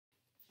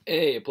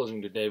Hey, a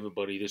pleasant good day,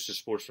 everybody. This is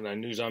Sports for 9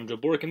 News. I'm Joe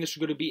Bork, and this is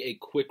going to be a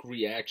quick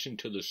reaction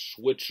to the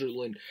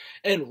Switzerland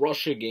and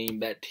Russia game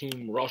that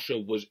Team Russia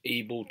was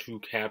able to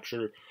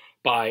capture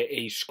by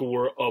a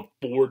score of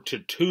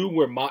 4-2,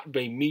 where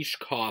Matvei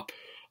Michkov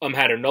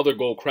had another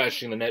goal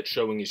crashing the net,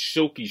 showing his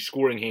silky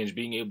scoring hands,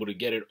 being able to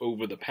get it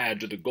over the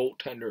pads of the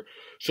goaltender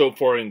so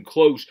far in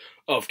close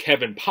of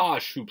Kevin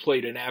Pasche, who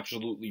played an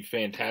absolutely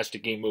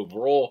fantastic game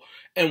overall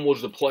and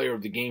was the player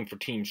of the game for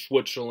Team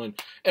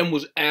Switzerland and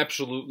was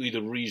absolutely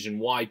the reason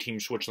why Team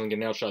Switzerland,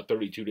 getting outshot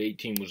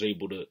 32-18, was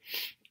able to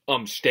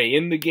stay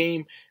in the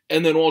game,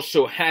 and then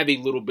also have a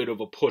little bit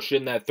of a push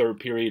in that third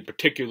period,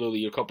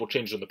 particularly a couple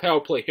changes on the power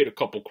play, hit a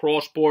couple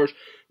crossbars.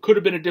 Could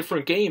have been a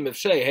different game if,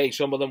 say, hey,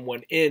 some of them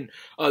went in.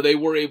 They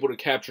were able to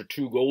capture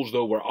 2 goals,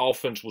 though, where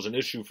offense was an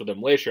issue for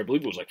them last year. I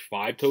believe it was like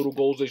 5 total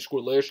goals they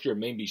scored last year,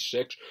 maybe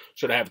 6.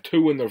 So to have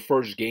 2 in their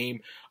first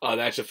game,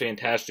 that's a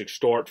fantastic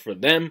start for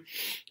them.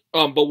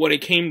 But when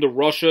it came to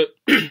Russia,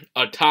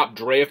 a top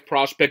draft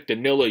prospect,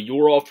 Danila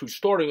Yurov, who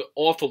started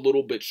off a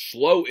little bit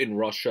slow in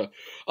Russia,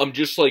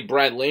 just like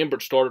Brad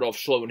Lambert started off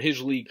slow in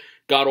his league,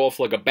 got off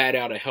like a bat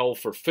out of hell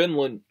for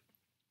Finland.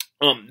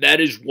 That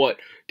is what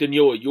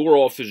Danila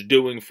Yurov is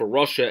doing for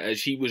Russia,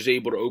 as he was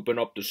able to open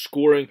up the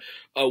scoring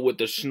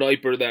with a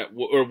sniper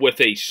or with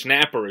a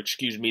snapper,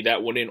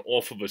 that went in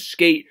off of a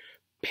skate,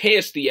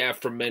 past the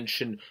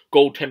aforementioned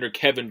goaltender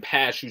Kevin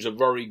Pasche, who's a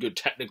very good,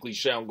 technically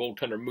sound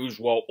goaltender, moves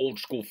well, old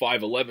school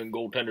 5'11"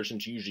 goaltender,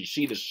 since you usually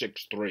see the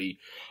 6'3",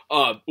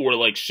 or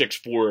like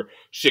 6'4",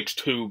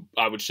 6'2",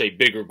 I would say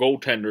bigger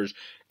goaltenders.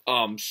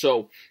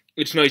 So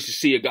it's nice to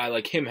see a guy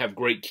like him have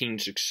great, keen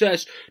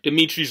success.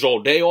 Dmitry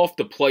Zlodeyev,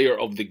 the player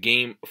of the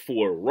game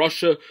for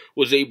Russia,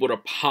 was able to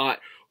pot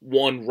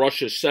won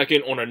Russia's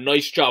second on a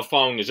nice job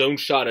following his own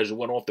shot as it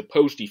went off the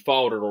post. He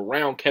followed it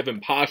around.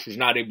 Kevin Pasche was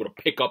not able to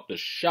pick up the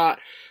shot.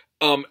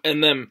 And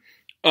then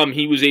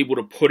he was able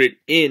to put it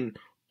in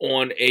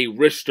on a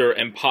wrister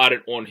and pot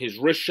it on his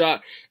wrist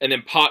shot. And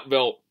then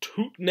Pavel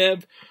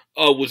Tutnev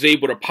was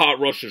able to pot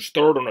Russia's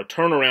third on a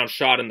turnaround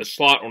shot in the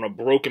slot on a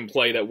broken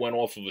play that went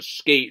off of a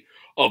skate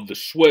of the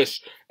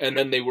Swiss. And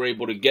then they were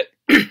able to get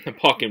the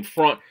puck in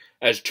front,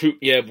 as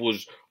Tutnev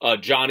was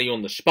Johnny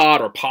on the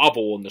spot, or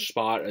Pavel on the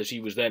spot, as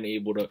he was then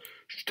able to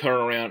turn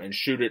around and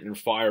shoot it and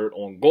fire it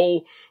on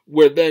goal,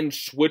 where then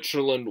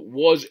Switzerland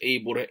was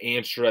able to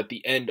answer at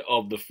the end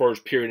of the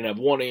first period and have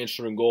one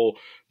answering goal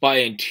by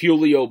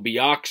Antilio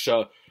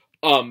Biaxa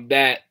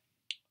that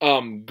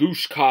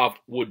Gushkov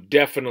would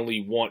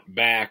definitely want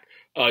back.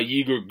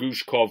 Yegor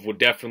Gushkov would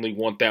definitely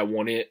want that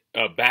one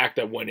back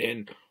that went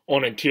in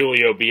on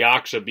Antilio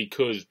Biaxa,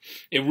 because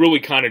it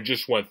really kind of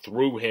just went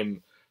through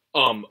him.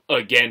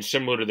 Again,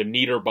 similar to the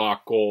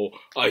Niederbach goal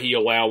he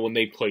allowed when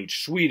they played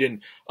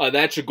Sweden.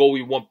 That's a goal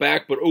we want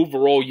back, but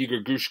overall,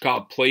 Yegor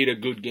Gushkov played a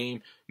good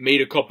game,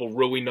 made a couple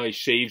really nice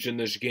saves in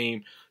this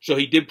game, so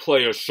he did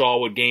play a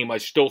solid game. I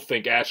still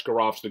think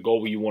Askarov's the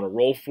goal you want to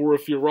roll for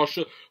if you're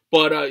Russia,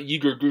 but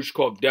Yegor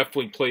Gushkov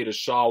definitely played a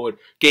solid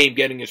game,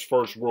 getting his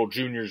first World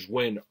Juniors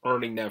win,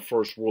 earning that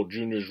first World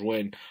Juniors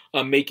win,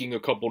 making a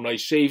couple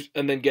nice saves,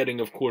 and then getting,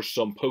 of course,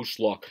 some post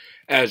luck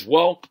as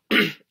well.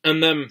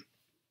 And then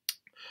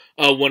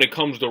when it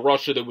comes to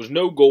Russia, there was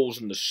no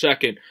goals in the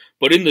second,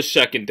 but in the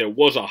second there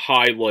was a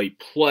highlight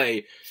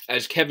play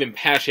as Kevin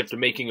Pasche, after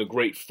making a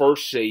great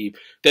first save,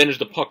 then as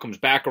the puck comes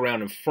back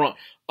around in front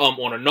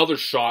on another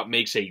shot,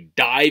 makes a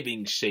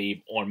diving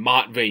save on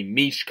Matvei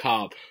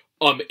Michkov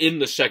in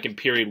the second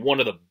period.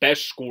 One of the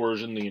best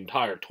scorers in the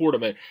entire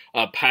tournament.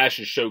 Pasche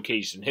is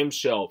showcasing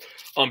himself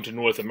to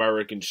North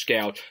American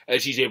scouts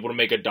as he's able to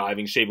make a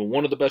diving save, and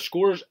one of the best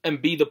scorers,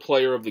 and be the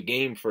player of the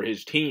game for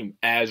his team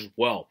as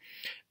well.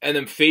 And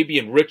then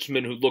Fabian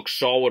Ritzman, who looked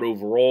solid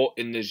overall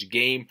in this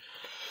game,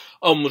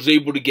 was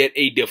able to get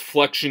a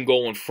deflection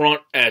goal in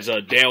front as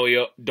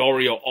Dario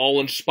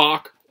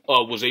Allenspach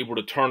was able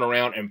to turn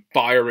around and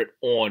fire it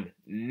on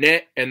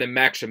net. And then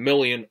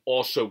Maximilian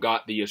also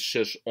got the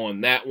assist on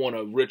that one.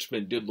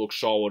 Ritzman did look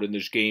solid in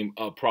this game,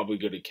 probably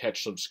going to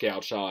catch some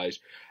scouts' eyes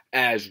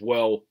as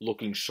well,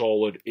 looking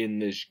solid in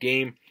this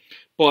game.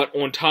 But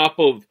on top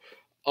of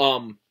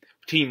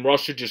Team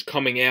Russia just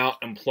coming out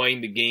and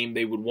playing the game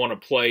they would want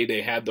to play,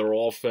 they had their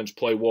offense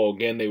play well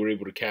again. They were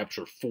able to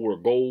capture 4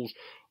 goals,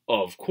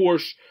 of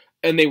course,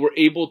 and they were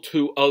able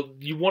to,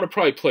 you want to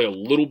probably play a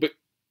little bit,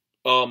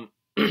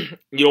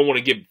 you don't want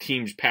to give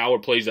teams power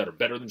plays that are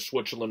better than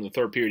Switzerland in the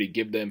third period to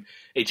give them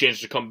a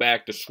chance to come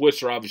back. The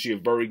Swiss are obviously a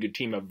very good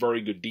team, a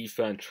very good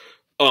defense,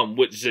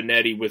 with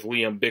Zanetti, with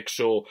Liam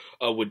Bixel,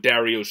 with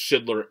Dario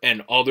Sidler,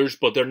 and others,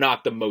 but they're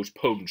not the most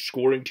potent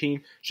scoring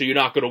team, so you're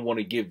not going to want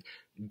to give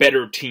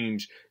better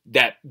teams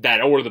that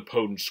are the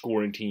potent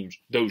scoring teams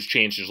those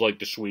chances, like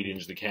the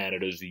Swedens, the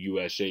Canadas, the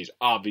USAs,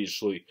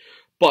 obviously.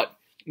 But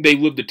they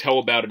lived to tell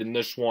about it in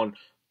this one.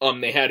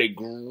 They had a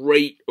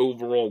great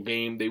overall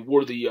game. They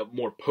were the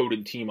more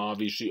potent team,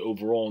 obviously,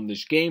 overall in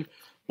this game.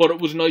 But it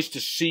was nice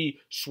to see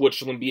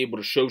Switzerland be able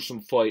to show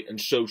some fight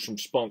and show some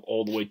spunk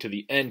all the way to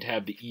the end,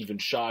 have the even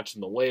shots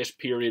in the last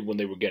period when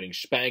they were getting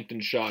spanked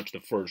in shots,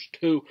 the first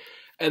 2.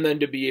 and then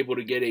to be able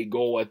to get a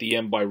goal at the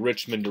end by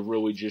Richmond to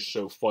really just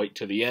so fight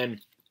to the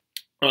end.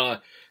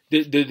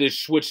 The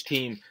Swiss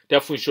team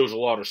definitely shows a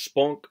lot of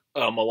spunk,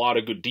 a lot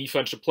of good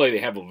defensive play. They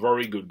have a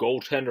very good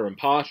goaltender in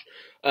Pasche.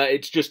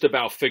 It's just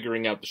about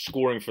figuring out the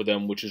scoring for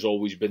them, which has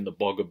always been the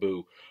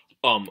bugaboo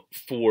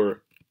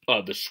for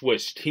the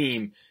Swiss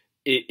team.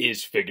 It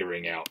is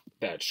figuring out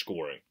that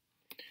scoring.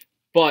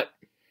 But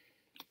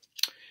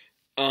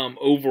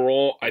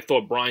overall, I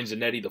thought Brian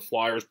Zanetti, the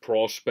Flyers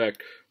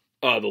prospect,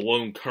 the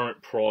lone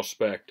current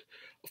prospect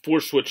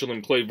for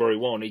Switzerland, played very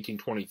well in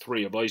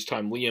 1823. Of ice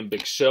time, Liam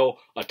Bixell,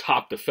 a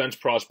top defense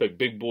prospect,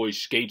 big boy,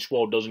 skates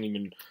well, doesn't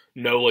even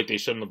know, like they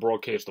said in the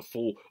broadcast, the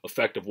full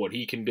effect of what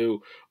he can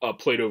do.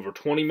 Played over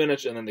 20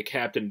 minutes, and then the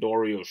captain,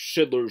 Dario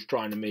Sidler's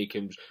trying to make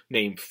his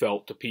name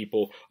felt to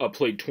people,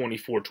 played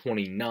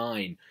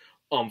 24-29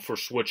 for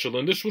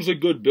Switzerland. This was a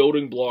good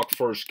building block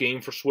first game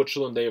for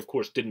Switzerland. They, of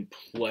course, didn't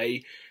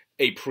play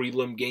a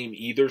prelim game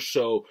either,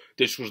 so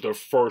this was their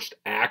first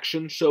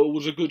action. So it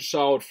was a good,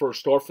 solid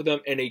first start for them,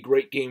 and a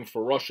great game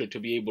for Russia to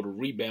be able to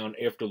rebound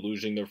after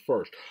losing their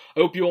first.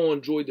 I hope you all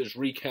enjoyed this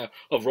recap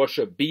of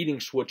Russia beating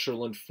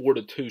Switzerland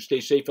 4-2.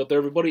 Stay safe out there,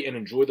 everybody, and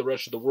enjoy the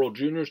rest of the World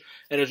Juniors.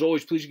 And as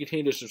always, please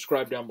continue to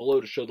subscribe down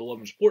below to show the love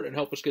and support and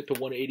help us get to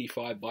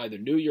 185 by the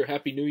new year.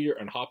 Happy New Year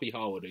and happy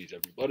holidays,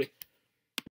 everybody.